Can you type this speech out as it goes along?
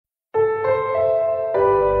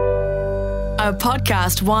A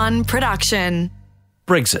Podcast One production.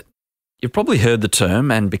 Brexit. You've probably heard the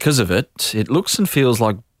term, and because of it, it looks and feels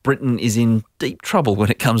like Britain is in deep trouble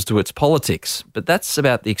when it comes to its politics. But that's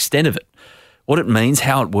about the extent of it. What it means,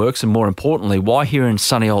 how it works, and more importantly, why here in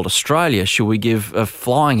sunny old Australia should we give a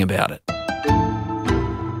flying about it?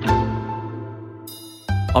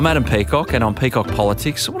 I'm Adam Peacock, and on Peacock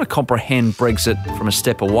Politics, I want to comprehend Brexit from a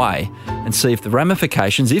step away and see if the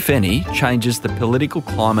ramifications, if any, changes the political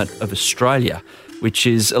climate of Australia, which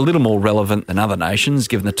is a little more relevant than other nations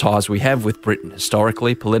given the ties we have with Britain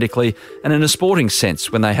historically, politically, and in a sporting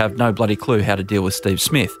sense when they have no bloody clue how to deal with Steve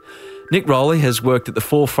Smith. Nick Rowley has worked at the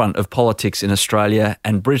forefront of politics in Australia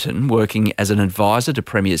and Britain, working as an advisor to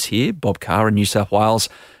premiers here, Bob Carr in New South Wales,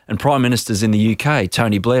 and prime ministers in the UK,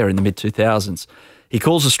 Tony Blair in the mid-2000s. He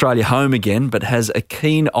calls Australia home again, but has a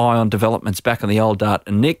keen eye on developments back on the old dart.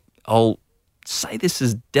 And Nick, I'll say this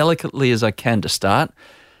as delicately as I can to start.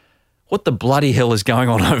 What the bloody hell is going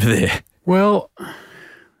on over there? Well,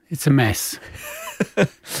 it's a mess.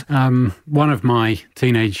 One of my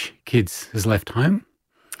teenage kids has left home,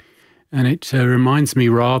 and it reminds me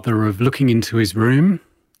rather of looking into his room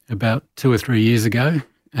about 2 or 3 years ago,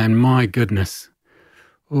 and my goodness,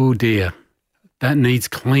 oh dear. That needs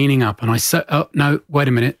cleaning up. And I said, oh, no, wait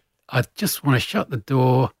a minute. I just want to shut the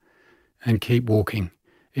door and keep walking.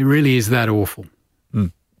 It really is that awful.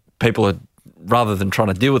 People are, rather than trying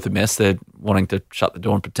to deal with the mess, they're wanting to shut the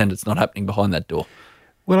door and pretend it's not happening behind that door.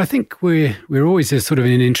 Well, I think we're always sort of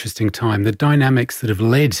in an interesting time. The dynamics that have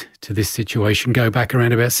led to this situation go back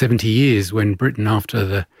around about 70 years when Britain, after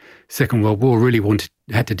the Second World War, really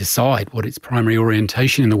had to decide what its primary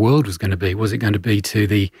orientation in the world was going to be. Was it going to be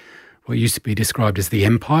to what used to be described as the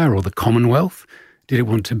Empire or the Commonwealth? Did it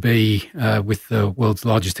want to be with the world's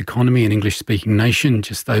largest economy, an English-speaking nation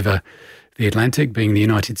just over the Atlantic, being the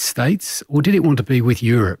United States? Or did it want to be with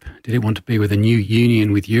Europe? Did it want to be with a new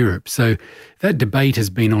union with Europe? So that debate has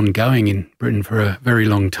been ongoing in Britain for a very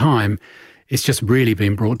long time. It's just really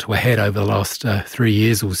been brought to a head over the last 3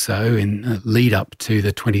 years or so in lead up to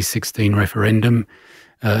the 2016 referendum.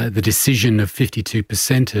 The decision of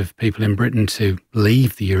 52% of people in Britain to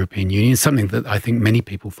leave the European Union, something that I think many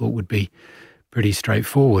people thought would be pretty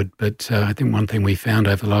straightforward. But I think one thing we found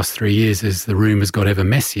over the last 3 years is the room has got ever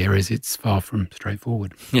messier as it's far from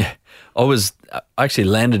straightforward. Yeah. I actually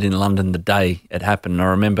landed in London the day it happened. I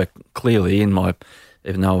remember clearly even though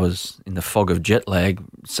I was in the fog of jet lag,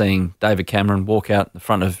 seeing David Cameron walk out the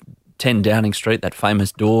front of 10 Downing Street, that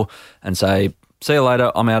famous door, and say, "See you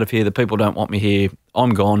later, I'm out of here, the people don't want me here,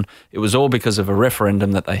 I'm gone." It was all because of a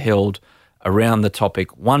referendum that they held around the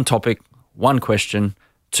topic, one question,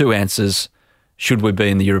 2 answers: should we be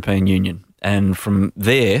in the European Union? And from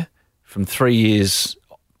there, from 3 years,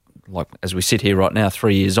 like as we sit here right now,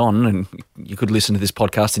 3 years on, and you could listen to this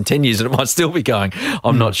podcast in 10 years and it might still be going,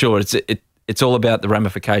 I'm not sure. It's all about the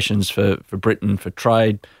ramifications for Britain, for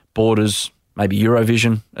trade, borders, maybe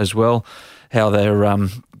Eurovision as well, how they're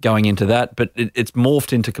going into that. But it's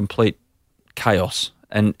morphed into complete chaos.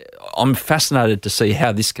 And I'm fascinated to see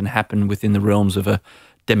how this can happen within the realms of a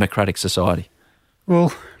democratic society.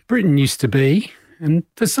 Well, Britain used to be, and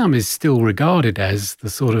for some is still regarded as, the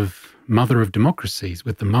sort of mother of democracies,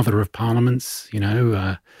 with the mother of parliaments.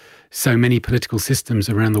 So many political systems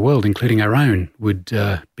around the world, including our own, would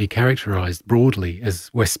be characterised broadly as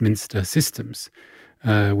Westminster systems,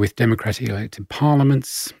 with democratically elected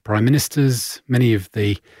parliaments, prime ministers. Many of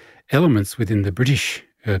the elements within the British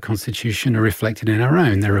constitution are reflected in our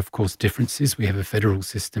own. There are, of course, differences. We have a federal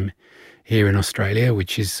system here in Australia,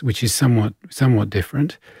 which is somewhat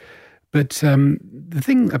different. But the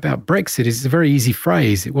thing about Brexit is it's a very easy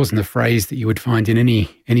phrase. It wasn't a phrase that you would find in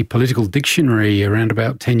any political dictionary around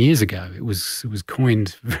about 10 years ago. It was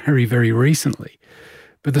coined very, very recently.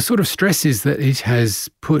 But the sort of stresses that it has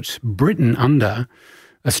put Britain under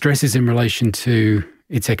are stresses in relation to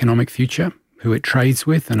its economic future, who it trades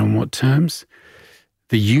with and on what terms.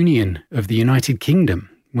 The union of the United Kingdom,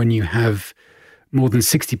 when you have more than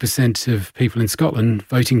 60% of people in Scotland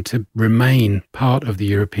voting to remain part of the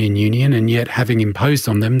European Union, and yet having imposed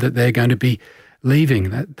on them that they're going to be leaving.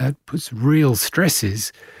 That puts real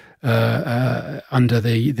stresses under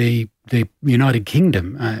the United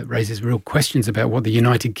Kingdom. It raises real questions about what the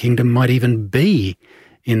United Kingdom might even be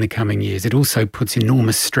in the coming years. It also puts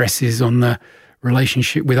enormous stresses on the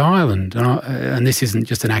relationship with Ireland. And this isn't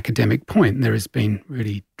just an academic point. There has been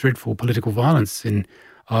really dreadful political violence in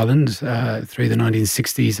Ireland through the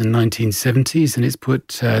 1960s and 1970s, and it's put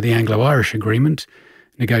the Anglo-Irish Agreement,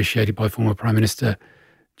 negotiated by former Prime Minister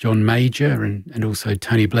John Major and also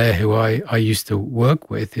Tony Blair, who I used to work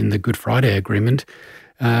with in the Good Friday Agreement,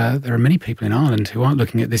 there are many people in Ireland who aren't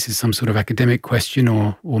looking at this as some sort of academic question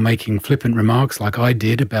or making flippant remarks like I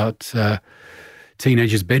did about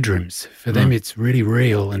teenagers' bedrooms. For them, it's really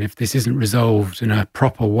real. And if this isn't resolved in a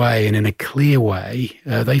proper way and in a clear way,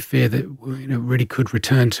 they fear that it really could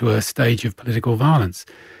return to a stage of political violence.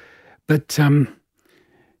 But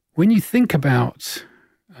when you think about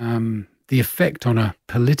the effect on a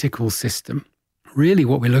political system, really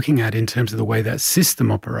what we're looking at in terms of the way that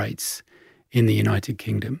system operates in the United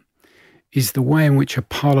Kingdom is the way in which a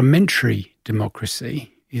parliamentary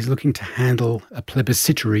democracy is looking to handle a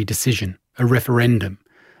plebiscitary decision, a referendum,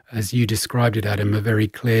 as you described it, Adam, a very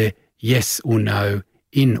clear yes or no,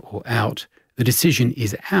 in or out. The decision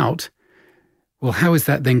is out. Well, how is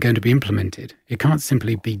that then going to be implemented? It can't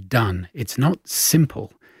simply be done. It's not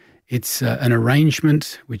simple. It's an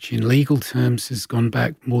arrangement which in legal terms has gone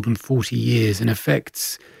back more than 40 years and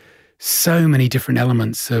affects so many different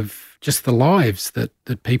elements of just the lives that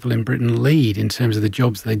people in Britain lead, in terms of the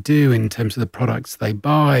jobs they do, in terms of the products they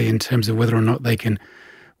buy, in terms of whether or not they can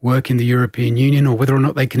work in the European Union or whether or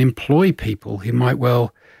not they can employ people who might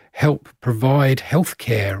well help provide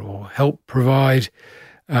healthcare or help provide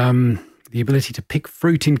the ability to pick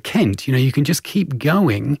fruit in Kent. You can just keep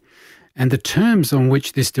going. And the terms on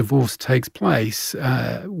which this divorce takes place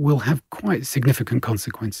will have quite significant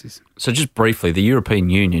consequences. So just briefly, the European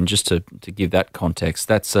Union, just to give that context,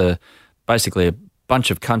 that's basically a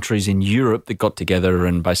bunch of countries in Europe that got together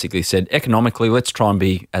and basically said, economically, let's try and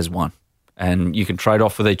be as one. And you can trade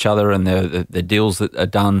off with each other, and the deals that are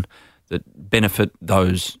done that benefit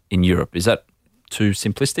those in Europe. Is that too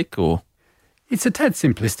simplistic, or...? It's a tad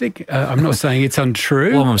simplistic. I'm not saying it's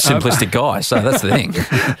untrue. Well, I'm a simplistic guy, so that's the thing.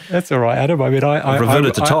 That's all right, Adam. I mean, I've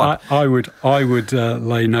reverted to type. I would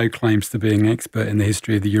lay no claims to being an expert in the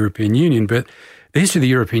history of the European Union, but the history of the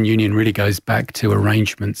European Union really goes back to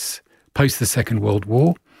arrangements post the Second World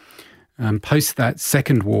War. Post that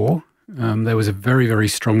Second War, there was a very, very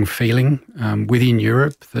strong feeling within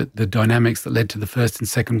Europe that the dynamics that led to the First and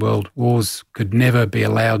Second World Wars could never be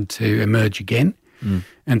allowed to emerge again.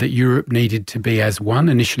 And that Europe needed to be as one.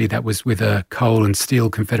 Initially, that was with a coal and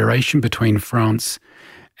steel confederation between France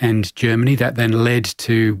and Germany. That then led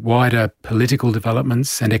to wider political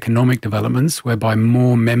developments and economic developments, whereby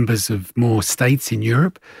more members of more states in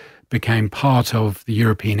Europe became part of the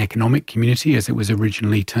European Economic Community, as it was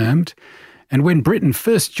originally termed. And when Britain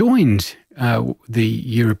first joined the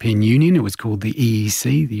European Union, it was called the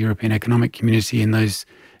EEC, the European Economic Community in those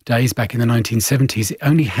days, back in the 1970s, it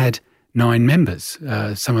only had 9 members.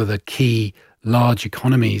 Some of the key large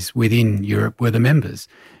economies within Europe were the members.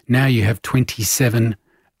 Now you have 27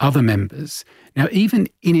 other members. Now, even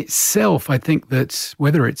in itself, I think that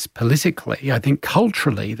whether it's politically, I think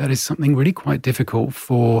culturally, that is something really quite difficult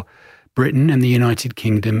for Britain and the United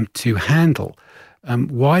Kingdom to handle.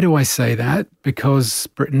 Why do I say that? Because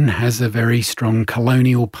Britain has a very strong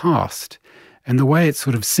colonial past. And the way it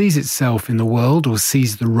sort of sees itself in the world, or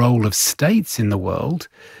sees the role of states in the world,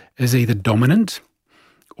 as either dominant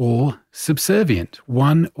or subservient,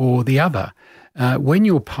 one or the other. When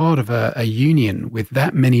you're part of a union with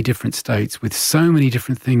that many different states, with so many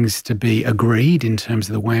different things to be agreed in terms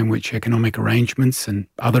of the way in which economic arrangements and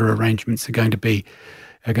other arrangements are going to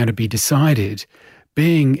be decided,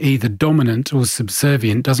 being either dominant or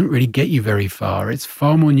subservient doesn't really get you very far. It's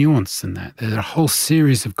far more nuanced than that. There's a whole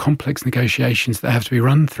series of complex negotiations that have to be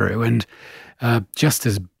run through, and just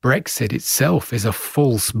as Brexit itself is a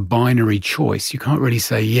false binary choice, you can't really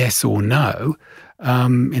say yes or no.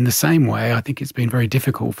 In the same way, I think it's been very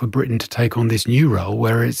difficult for Britain to take on this new role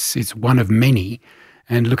where it's one of many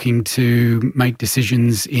and looking to make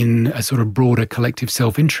decisions in a sort of broader collective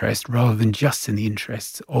self-interest rather than just in the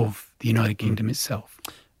interests of the United Kingdom itself.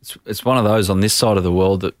 It's one of those on this side of the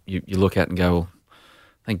world that you look at and go, well,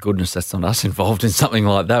 thank goodness that's not us involved in something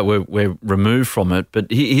like that. We're removed from it.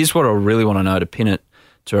 But here's what I really want to know, to pin it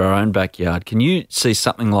to our own backyard. Can you see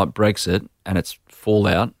something like Brexit and its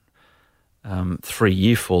fallout,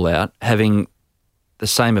 3-year fallout, having the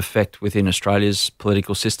same effect within Australia's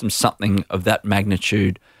political system, something of that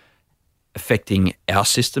magnitude affecting our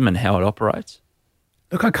system and how it operates?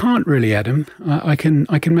 Look, I can't really, Adam. I can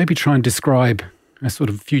maybe try and describe a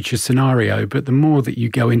sort of future scenario, but the more that you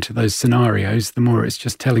go into those scenarios, the more it's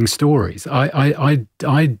just telling stories. I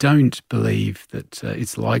don't believe that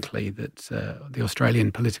it's likely that the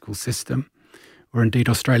Australian political system, or indeed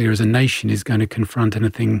Australia as a nation, is going to confront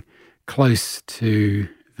anything close to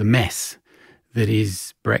the mess that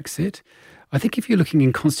is Brexit. I think if you're looking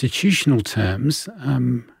in constitutional terms,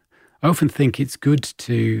 I often think it's good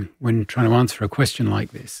to, when trying to answer a question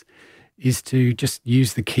like this, is to just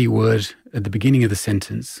use the key word at the beginning of the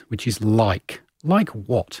sentence, which is like. like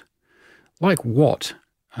what? Like what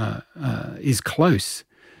is close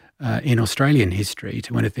in Australian history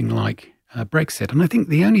to anything like Brexit? And I think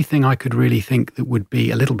the only thing I could really think that would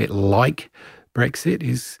be a little bit like Brexit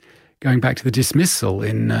is going back to the dismissal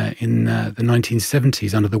in the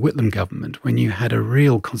 1970s under the Whitlam government, when you had a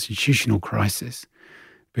real constitutional crisis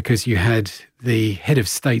because you had the head of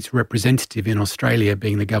state's representative in Australia,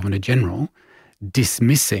 being the Governor-General,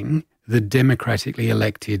 dismissing the democratically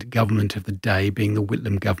elected government of the day, being the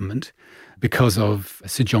Whitlam government, because of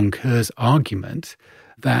Sir John Kerr's argument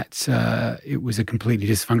that it was a completely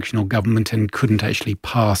dysfunctional government and couldn't actually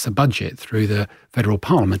pass a budget through the federal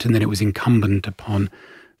parliament. And then it was incumbent upon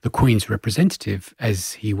the Queen's representative,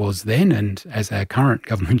 as he was then, and as our current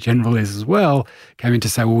government general is as well, came in to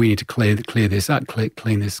say, well, we need to clear this up, clear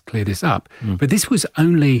this up. But this was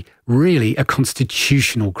only really a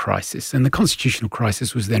constitutional crisis, and the constitutional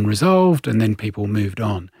crisis was then resolved, and then people moved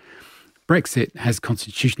on. Brexit has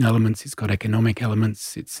constitutional elements, it's got economic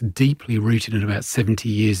elements, it's deeply rooted in about 70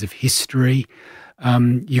 years of history.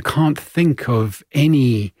 You can't think of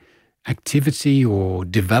any activity or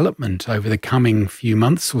development over the coming few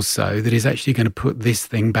months or so that is actually going to put this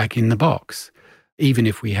thing back in the box. Even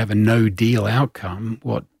if we have a no-deal outcome,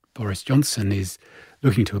 what Boris Johnson is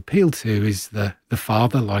looking to appeal to is the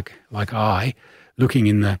father, like I, looking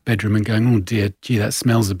in the bedroom and going, oh dear, gee, that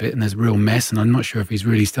smells a bit and there's a real mess and I'm not sure if he's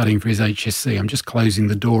really studying for his HSC. I'm just closing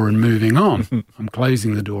the door and moving on. I'm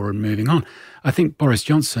closing the door and moving on. I think Boris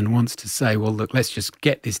Johnson wants to say, well, look, let's just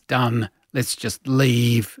get this done. Let's just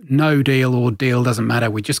leave. No deal or deal, doesn't matter.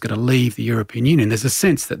 We're just going to leave the European Union. There's a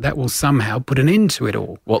sense that will somehow put an end to it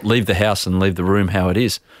all. What, leave the house and leave the room how it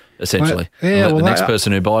is, essentially. Let the next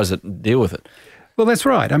person who buys it deal with it. Well, that's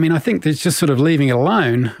right. I mean, I think that's just sort of leaving it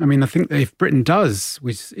alone. I mean, I think that if Britain does,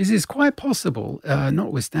 which is quite possible,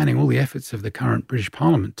 notwithstanding all the efforts of the current British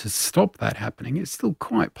Parliament to stop that happening, it's still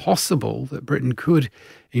quite possible that Britain could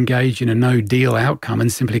engage in a no-deal outcome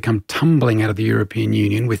and simply come tumbling out of the European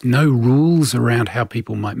Union with no rules around how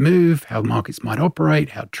people might move, how markets might operate,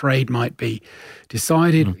 how trade might be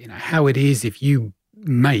decided, how it is if you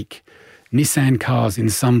make Nissan cars in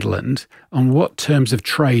Sunderland, on what terms of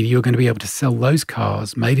trade you're going to be able to sell those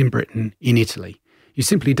cars made in Britain in Italy. You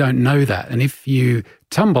simply don't know that. And if you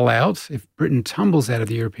tumble out, if Britain tumbles out of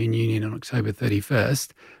the European Union on October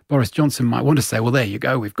 31st, Boris Johnson might want to say, well, there you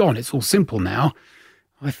go, we've gone, it's all simple now.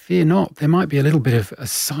 I fear not. There might be a little bit of a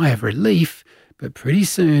sigh of relief, but pretty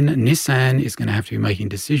soon Nissan is going to have to be making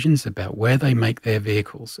decisions about where they make their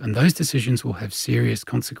vehicles, and those decisions will have serious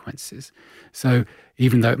consequences. So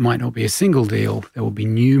even though it might not be a single deal, there will be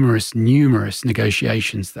numerous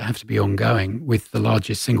negotiations that have to be ongoing with the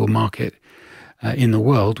largest single market in the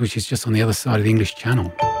world, which is just on the other side of the English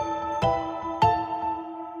Channel.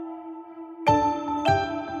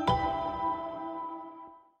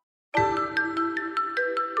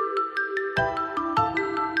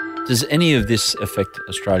 Does any of this affect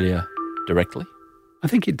Australia directly? I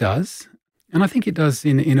think it does. And I think it does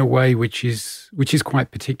in a way which is quite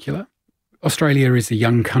particular. Australia is a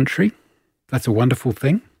young country. That's a wonderful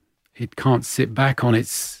thing. It can't sit back on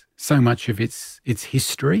so much of its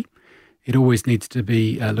history. It always needs to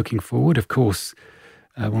be looking forward. Of course,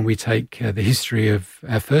 when we take the history of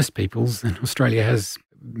our First Peoples, then Australia has,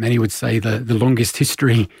 many would say, the longest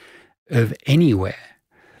history of anywhere.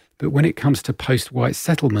 But when it comes to post-white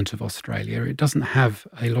settlement of Australia, it doesn't have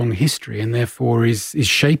a long history and therefore is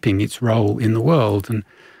shaping its role in the world. And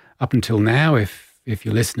up until now, if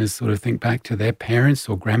your listeners sort of think back to their parents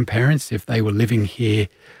or grandparents, if they were living here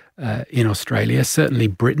in Australia, certainly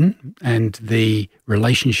Britain and the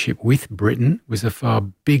relationship with Britain was a far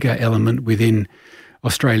bigger element within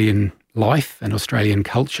Australian life and Australian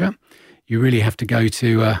culture. You really have to go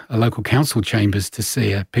to a local council chambers to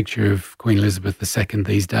see a picture of Queen Elizabeth II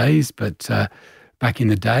these days. But back in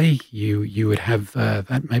the day, you would have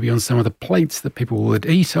that maybe on some of the plates that people would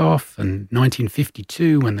eat off. And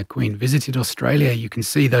 1952, when the Queen visited Australia, you can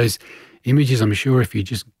see those images. I'm sure if you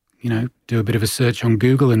just do a bit of a search on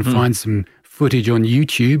Google and find some footage on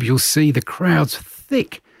YouTube, you'll see the crowds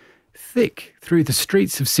thick through the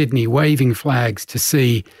streets of Sydney waving flags to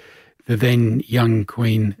see the then young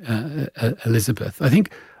Queen Elizabeth. I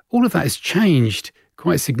think all of that has changed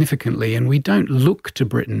quite significantly, and we don't look to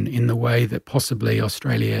Britain in the way that possibly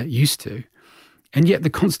Australia used to. And yet the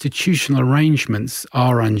constitutional arrangements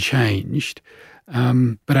are unchanged,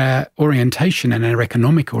 but our orientation and our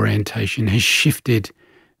economic orientation has shifted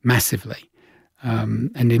massively.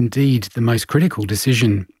 And indeed, the most critical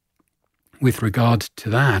decision with regard to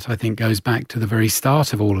that, I think, goes back to the very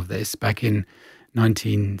start of all of this, back in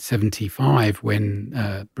 1975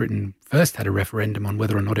 when Britain first had a referendum on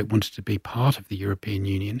whether or not it wanted to be part of the European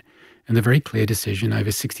Union. And the very clear decision, over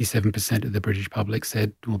 67% of the British public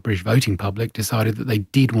said, or British voting public decided that they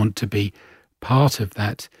did want to be part of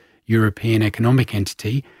that European economic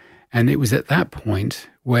entity. And it was at that point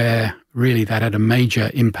where really that had a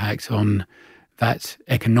major impact on that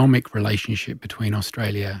economic relationship between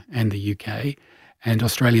Australia and the UK. And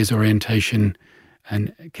Australia's orientation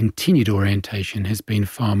and continued orientation has been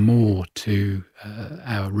far more to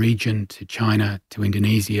our region, to China, to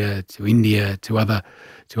Indonesia, to India, to other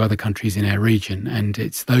countries in our region. And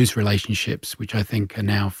it's those relationships which I think are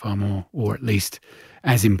now far more, or at least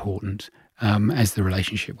as important as the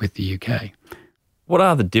relationship with the UK. What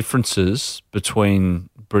are the differences between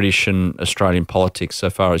British and Australian politics so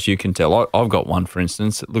far as you can tell? I've got one, for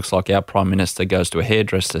instance. It looks like our Prime Minister goes to a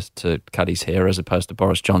hairdresser to cut his hair as opposed to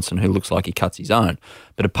Boris Johnson, who looks like he cuts his own.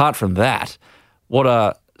 But apart from that, what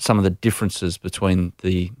are some of the differences between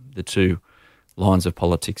the two lines of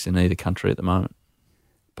politics in either country at the moment?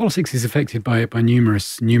 Politics is affected by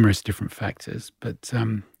numerous different factors, but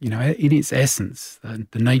in its essence,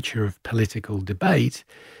 the nature of political debate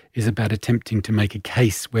is about attempting to make a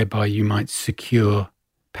case whereby you might secure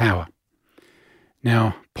power.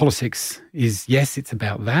 Now, politics is, yes, it's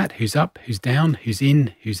about that, who's up, who's down, who's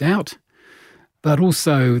in, who's out, but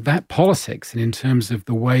also that politics, and in terms of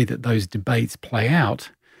the way that those debates play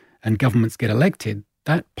out and governments get elected,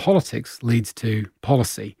 that politics leads to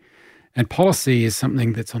policy. And policy is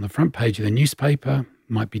something that's on the front page of the newspaper,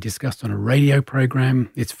 might be discussed on a radio program.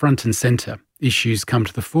 It's front and centre. Issues come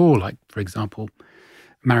to the fore, like, for example,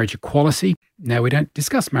 marriage equality. Now, we don't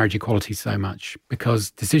discuss marriage equality so much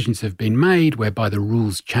because decisions have been made whereby the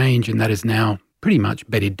rules change, and that is now pretty much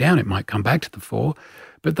bedded down. It might come back to the fore,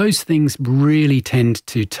 but those things really tend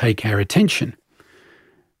to take our attention.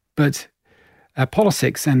 But our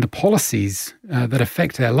politics and the policies that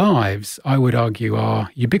affect our lives, I would argue,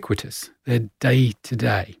 are ubiquitous. They're day to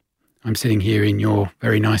day. I'm sitting here in your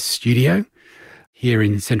very nice studio here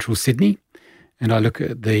in central Sydney, and I look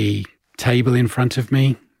at the table in front of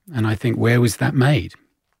me and I think, where was that made?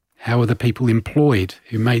 How are the people employed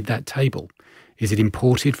who made that table? Is it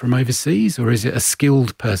imported from overseas, or is it a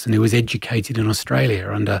skilled person who was educated in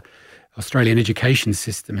Australia under Australian education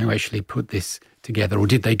system who actually put this together, or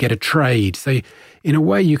did they get a trade? So in a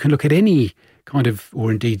way, you can look at any kind of,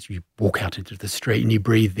 or indeed you walk out into the street and you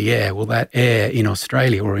breathe the air. Well, that air in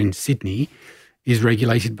Australia or in Sydney is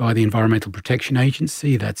regulated by the Environmental Protection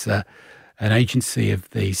Agency. That's an agency of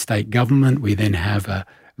the state government. We then have a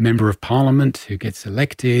member of parliament who gets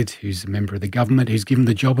elected, who's a member of the government, who's given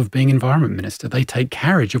the job of being environment minister. They take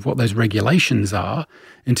carriage of what those regulations are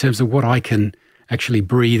in terms of what I can actually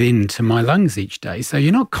breathe into my lungs each day. So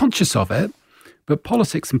you're not conscious of it, but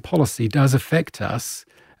politics and policy does affect us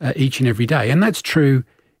each and every day. And that's true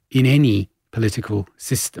in any political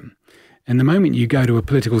system. And the moment you go to a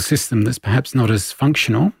political system that's perhaps not as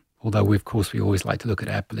functional, although of course we always like to look at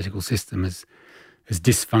our political system as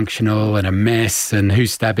dysfunctional and a mess and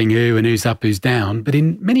who's stabbing who and who's up, who's down. But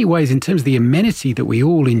in many ways, in terms of the amenity that we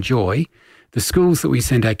all enjoy, the schools that we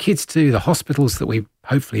send our kids to, the hospitals that we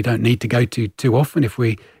hopefully don't need to go to too often if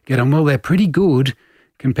we get on well, they're pretty good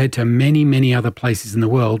compared to many, many other places in the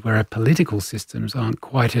world where our political systems aren't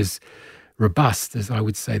quite as robust as I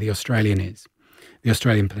would say the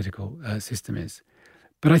Australian political system is.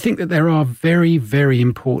 But I think that there are very, very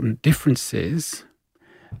important differences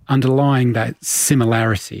underlying that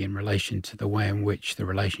similarity in relation to the way in which the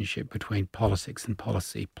relationship between politics and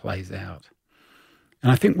policy plays out.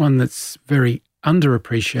 And I think one that's very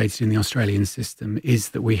underappreciated in the Australian system is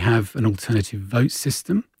that we have an alternative vote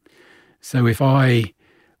system. So if I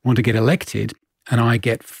want to get elected and I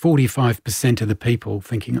get 45% of the people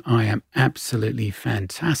thinking I am absolutely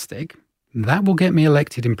fantastic, that will get me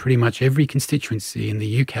elected in pretty much every constituency in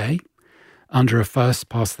the UK under a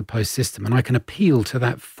first-past-the-post system, and I can appeal to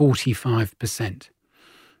that 45%.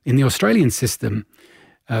 In the Australian system,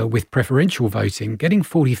 with preferential voting, getting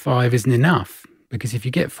 45 isn't enough, because if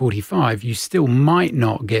you get 45, you still might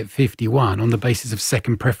not get 51 on the basis of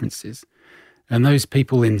second preferences. And those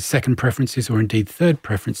people in second preferences or indeed third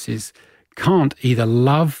preferences can't either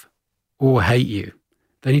love or hate you.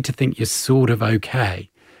 They need to think you're sort of okay.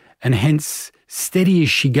 And hence, steady as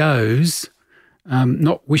she goes,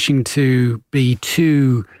 not wishing to be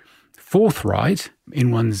too forthright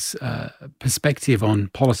in one's perspective on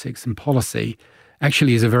politics and policy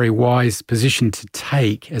actually is a very wise position to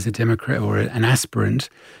take as a Democrat or an aspirant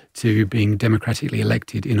to being democratically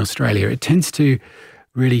elected in Australia. It tends to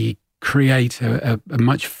really create a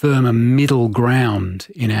much firmer middle ground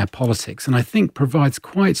in our politics, and I think provides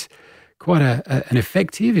quite quite an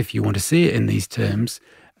effective, if you want to see it in these terms,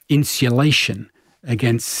 insulation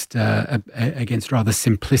against rather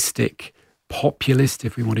simplistic, populist,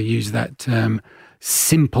 if we want to use that term,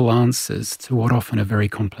 simple answers to what often are very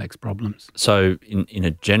complex problems. So in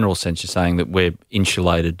a general sense, you're saying that we're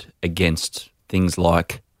insulated against things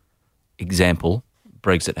like, example,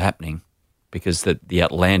 Brexit happening, because the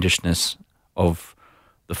outlandishness of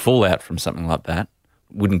the fallout from something like that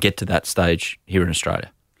wouldn't get to that stage here in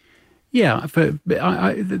Australia. Yeah, but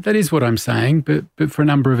that is what I'm saying, but for a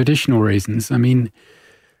number of additional reasons. I mean,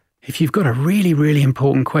 if you've got a really, really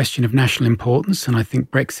important question of national importance, and I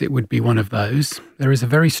think Brexit would be one of those, there is a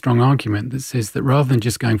very strong argument that says that rather than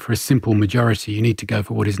just going for a simple majority, you need to go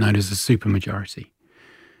for what is known as a supermajority.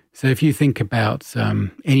 So if you think about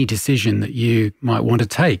any decision that you might want to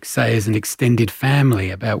take, say as an extended family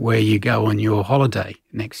about where you go on your holiday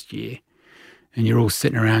next year, and you're all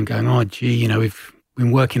sitting around going, oh, gee, you know, we've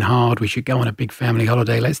been working hard, we should go on a big family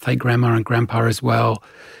holiday, let's take grandma and grandpa as well.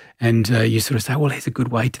 And you sort of say, well, here's a good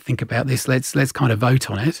way to think about this. Let's kind of vote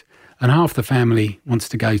on it. And half the family wants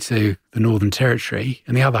to go to the Northern Territory,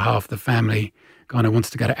 and the other half of the family kind of wants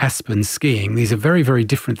to go to Aspen skiing. These are very, very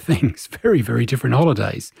different things, very, very different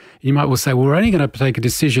holidays. You might well say, well, we're only going to take a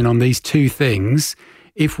decision on these two things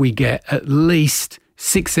if we get at least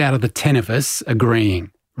 6 out of the 10 of us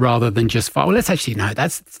agreeing, rather than just 5. Well, let's actually, no,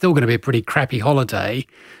 that's still going to be a pretty crappy holiday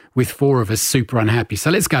with 4 of us super unhappy.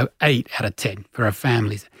 So let's go 8 out of 10 for our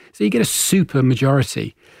families. So you get a super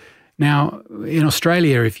majority. Now, in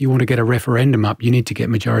Australia, if you want to get a referendum up, you need to get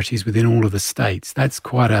majorities within all of the states. That's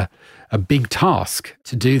quite a big task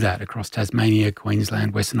to do that across Tasmania,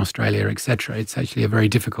 Queensland, Western Australia, etc. It's actually a very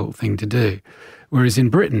difficult thing to do. Whereas in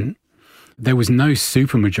Britain, there was no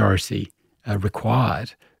supermajority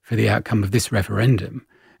required for the outcome of this referendum.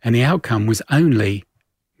 And the outcome was only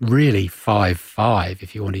really 5-5,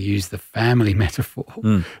 if you want to use the family metaphor.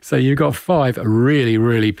 So you've got 5 really,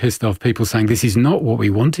 really pissed off people saying, this is not what we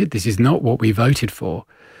wanted, this is not what we voted for.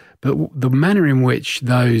 But the manner in which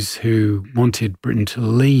those who wanted Britain to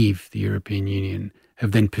leave the European Union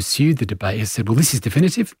have then pursued the debate has said, well, this is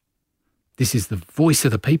definitive. This is the voice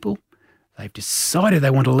of the people. They've decided they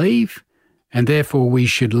want to leave, and therefore we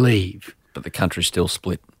should leave. But the country's still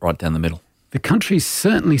split right down the middle. The country's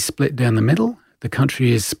certainly split down the middle. The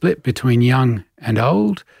country is split between young and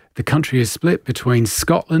old. The country is split between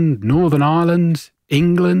Scotland, Northern Ireland,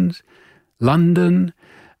 England, London.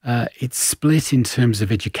 It's split in terms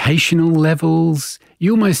of educational levels.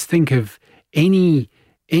 You almost think of any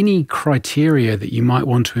criteria that you might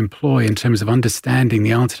want to employ in terms of understanding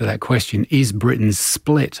the answer to that question, is Britain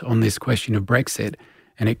split on this question of Brexit?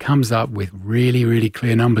 And it comes up with really, really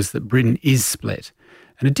clear numbers that Britain is split.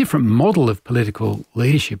 And a different model of political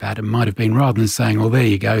leadership, Adam, might have been, rather than saying, well, there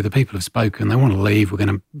you go, the people have spoken, they want to leave,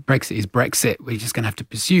 Brexit is Brexit, we're just going to have to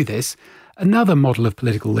pursue this. Another model of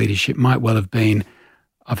political leadership might well have been,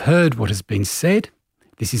 I've heard what has been said,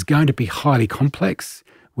 this is going to be highly complex,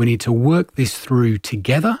 we need to work this through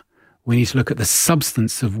together, we need to look at the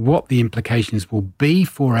substance of what the implications will be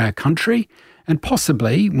for our country, and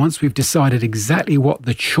possibly, once we've decided exactly what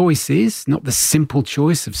the choice is, not the simple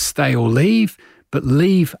choice of stay or leave, but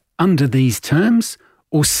leave under these terms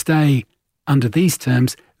or stay under these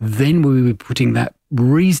terms, then we will be putting that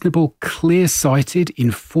reasonable, clear-sighted,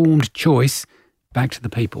 informed choice back to the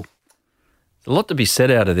people. There's a lot to be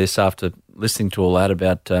said out of this after listening to all that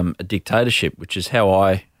about a dictatorship, which is how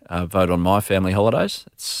I vote on my family holidays.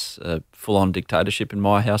 It's a full-on dictatorship in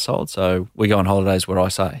my household, so we go on holidays where I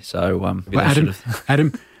say. So,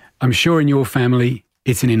 Adam, I'm sure in your family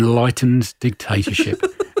it's an enlightened dictatorship.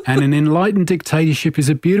 And an enlightened dictatorship is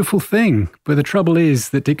a beautiful thing. But the trouble is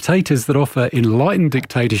that dictators that offer enlightened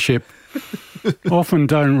dictatorship often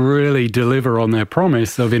don't really deliver on their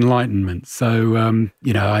promise of enlightenment. So,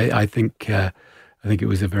 I think it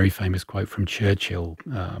was a very famous quote from Churchill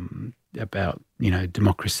about,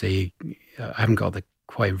 democracy. I haven't got the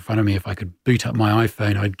quote in front of me. If I could boot up my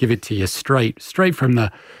iPhone, I'd give it to you straight from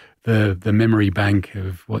the memory bank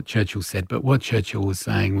of what Churchill said. But what Churchill was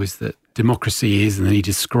saying was that democracy is, and then he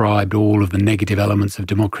described all of the negative elements of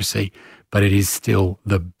democracy, but it is still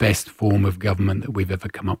the best form of government that we've ever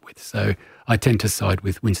come up with. So I tend to side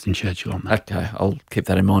with Winston Churchill on that. Okay, I'll keep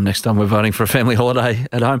that in mind next time we're voting for a family holiday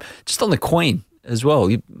at home. Just on the Queen as well.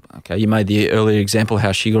 You made the earlier example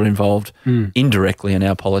how she got involved indirectly in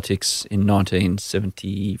our politics in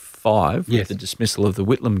 1975 with the dismissal of the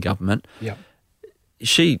Whitlam government. Yeah.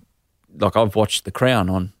 I've watched The Crown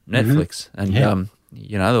on Netflix, and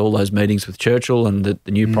all those meetings with Churchill and the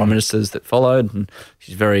new prime ministers that followed, and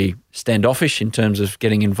she's very standoffish in terms of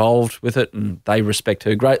getting involved with it, and they respect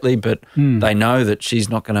her greatly, but they know that she's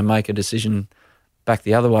not going to make a decision back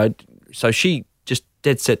the other way. So she just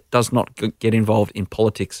dead set does not get involved in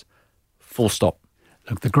politics, full stop.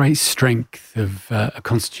 Look, the great strength of a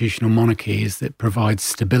constitutional monarchy is that it provides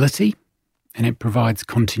stability and it provides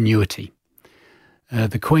continuity.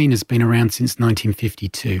 The Queen has been around since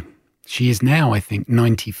 1952. She is now, I think,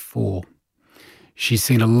 94. She's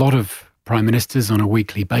seen a lot of prime ministers on a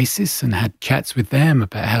weekly basis and had chats with them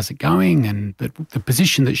about how's it going. But the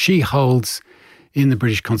position that she holds in the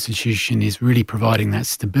British Constitution is really providing that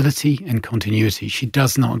stability and continuity. She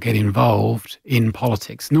does not get involved in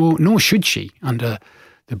politics, nor should she under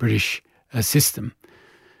the British system.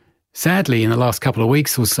 Sadly, in the last couple of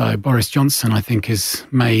weeks or so, Boris Johnson, I think, has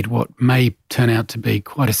made what may turn out to be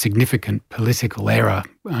quite a significant political error,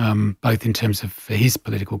 both in terms of his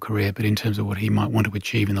political career, but in terms of what he might want to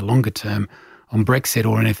achieve in the longer term on Brexit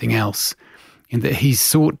or anything else, in that he's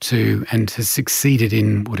sought to and has succeeded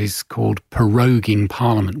in what is called proroguing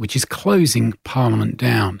Parliament, which is closing Parliament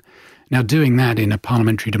down. Now, doing that in a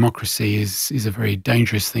parliamentary democracy is a very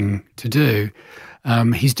dangerous thing to do.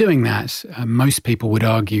 He's doing that, most people would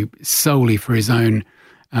argue, solely for his own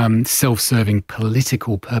self-serving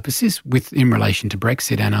political purposes in relation to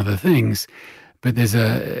Brexit and other things. But there's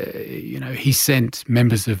he sent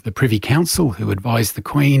members of the Privy Council who advised the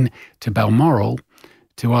Queen to Balmoral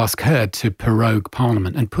to ask her to prorogue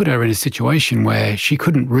Parliament and put her in a situation where she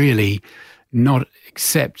couldn't really not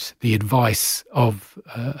accept the advice of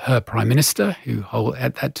her Prime Minister, who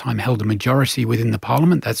at that time held a majority within the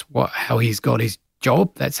Parliament. That's how he's got his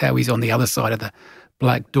job. That's how he's on the other side of the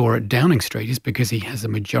black door at Downing Street, is because he has a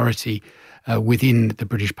majority within the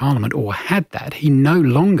British Parliament, or had that. He no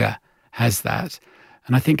longer has that.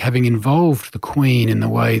 And I think having involved the Queen in the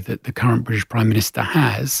way that the current British Prime Minister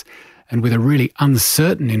has, and with a really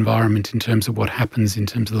uncertain environment in terms of what happens in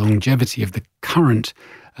terms of the longevity of the current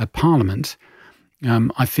Parliament,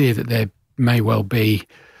 I fear that there may well be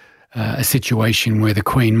a situation where the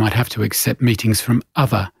Queen might have to accept meetings from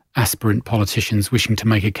other aspirant politicians wishing to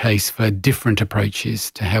make a case for different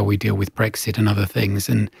approaches to how we deal with Brexit and other things.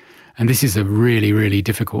 And this is a really, really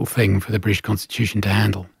difficult thing for the British Constitution to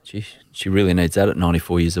handle. She really needs that at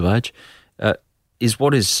 94 years of age. Is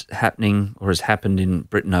what is happening or has happened in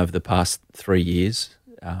Britain over the past 3 years,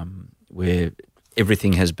 where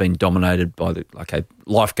everything has been dominated by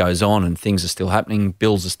life goes on and things are still happening,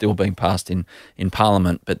 bills are still being passed in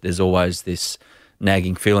Parliament, but there's always this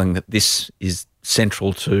nagging feeling that this is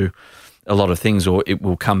central to a lot of things, or it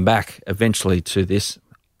will come back eventually to this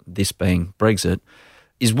being Brexit.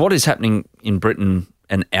 Is what is happening in Britain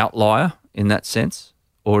an outlier in that sense,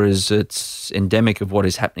 or is it endemic of what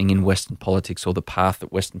is happening in Western politics, or the path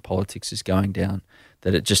that Western politics is going down,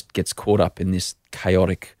 that it just gets caught up in this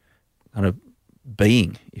chaotic kind of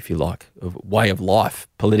being, if you like, of way of life,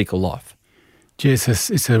 political life? Yes,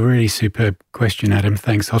 it's a really superb question, Adam.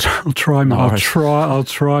 Thanks. I'll try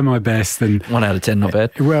my best. And 1 out of 10, not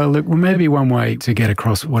bad. Well, look, maybe one way to get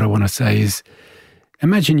across what I want to say is,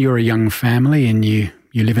 imagine you're a young family and you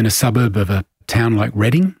live in a suburb of a town like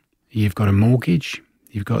Reading. You've got a mortgage.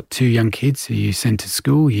 You've got 2 young kids who you send to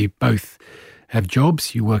school. You both have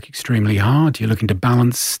jobs. You work extremely hard. You're looking to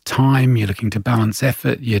balance time. You're looking to balance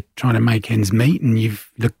effort. You're trying to make ends meet, and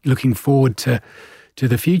you're looking forward to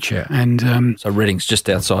the future. And so Reading's just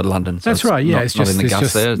outside London. So that's right. Yeah, it's just in the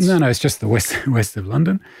guts there. No, it's just the west of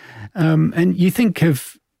London. And you think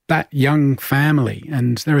of that young family,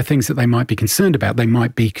 and there are things that they might be concerned about. They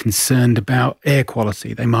might be concerned about air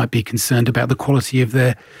quality. They might be concerned about the quality of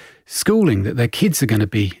their schooling that their kids are going to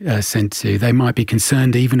be sent to. They might be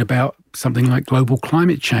concerned even about something like global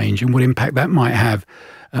climate change and what impact that might have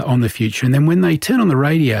on the future. And then when they turn on the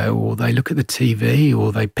radio, or they look at the TV,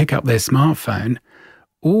 or they pick up their smartphone,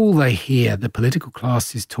 all they hear the political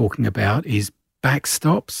class is talking about is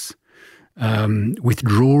backstops,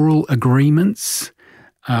 withdrawal agreements,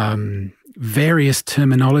 various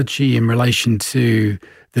terminology in relation to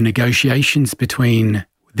the negotiations between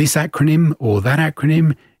this acronym or that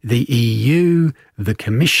acronym, the EU, the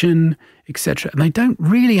Commission, etc. And they don't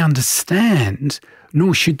really understand,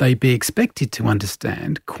 nor should they be expected to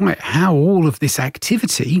understand, quite how all of this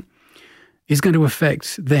activity is going to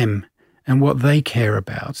affect them and what they care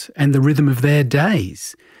about and the rhythm of their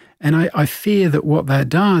days. And I fear that what that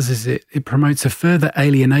does is it promotes a further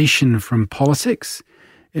alienation from politics.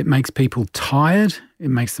 It makes people tired. It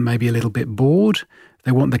makes them maybe a little bit bored.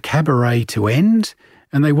 They want the cabaret to end,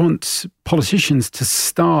 and they want politicians to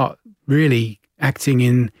start really acting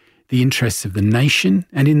in the interests of the nation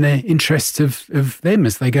and in the interests of them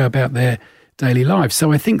as they go about their daily lives.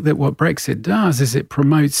 So I think that what Brexit does is it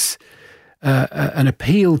promotes an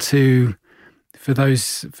appeal for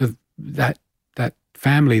that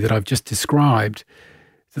family that I've just described,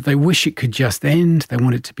 that they wish it could just end. They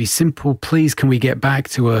want it to be simple. Please, can we get back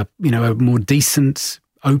to a more decent,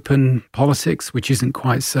 open politics, which isn't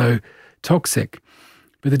quite so toxic?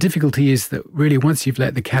 But the difficulty is that really once you've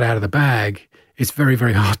let the cat out of the bag, it's very,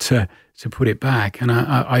 very hard to put it back. And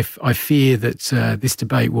I fear that this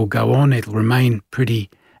debate will go on. It'll remain pretty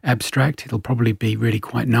abstract. It'll probably be really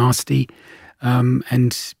quite nasty.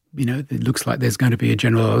 And it looks like there's going to be a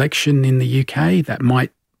general election in the UK that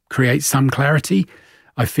might create some clarity.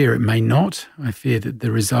 I fear it may not. I fear that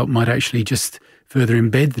the result might actually just further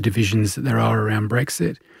embed the divisions that there are around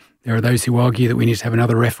Brexit. There are those who argue that we need to have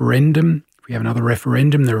another referendum. If we have another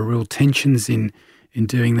referendum, there are real tensions in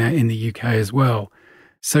doing that in the UK as well.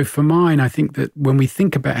 So for mine, I think that when we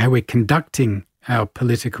think about how we're conducting our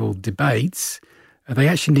political debates, they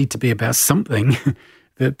actually need to be about something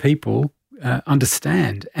that people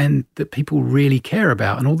understand and that people really care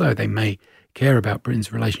about. And although they may care about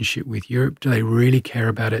Britain's relationship with Europe, do they really care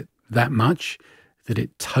about it that much that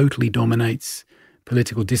it totally dominates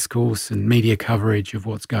political discourse and media coverage of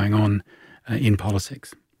what's going on in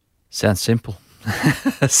politics? Sounds simple.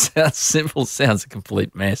 Sounds simple. Sounds a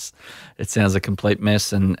complete mess. It sounds a complete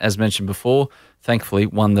mess. And as mentioned before, thankfully,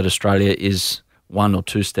 one that Australia is 1 or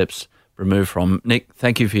 2 steps removed from. Nick,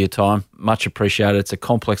 thank you for your time. Much appreciated. It's a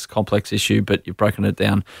complex issue, but you've broken it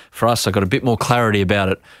down for us. I've got a bit more clarity about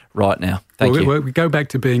it right now. Thank you. We go back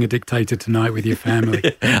to being a dictator tonight with your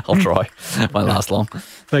family. I'll try. Won't last long.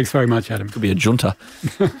 Thanks very much, Adam. Could be a junta.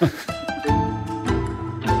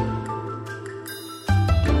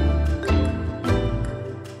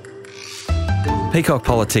 Peacock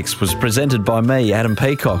Politics was presented by me, Adam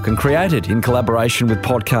Peacock, and created in collaboration with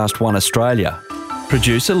Podcast One Australia.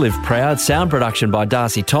 Producer Liv Proud, sound production by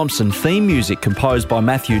Darcy Thompson, theme music composed by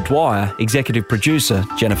Matthew Dwyer, executive producer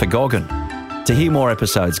Jennifer Goggin. To hear more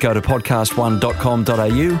episodes, go to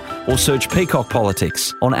podcastone.com.au or search Peacock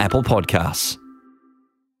Politics on Apple Podcasts.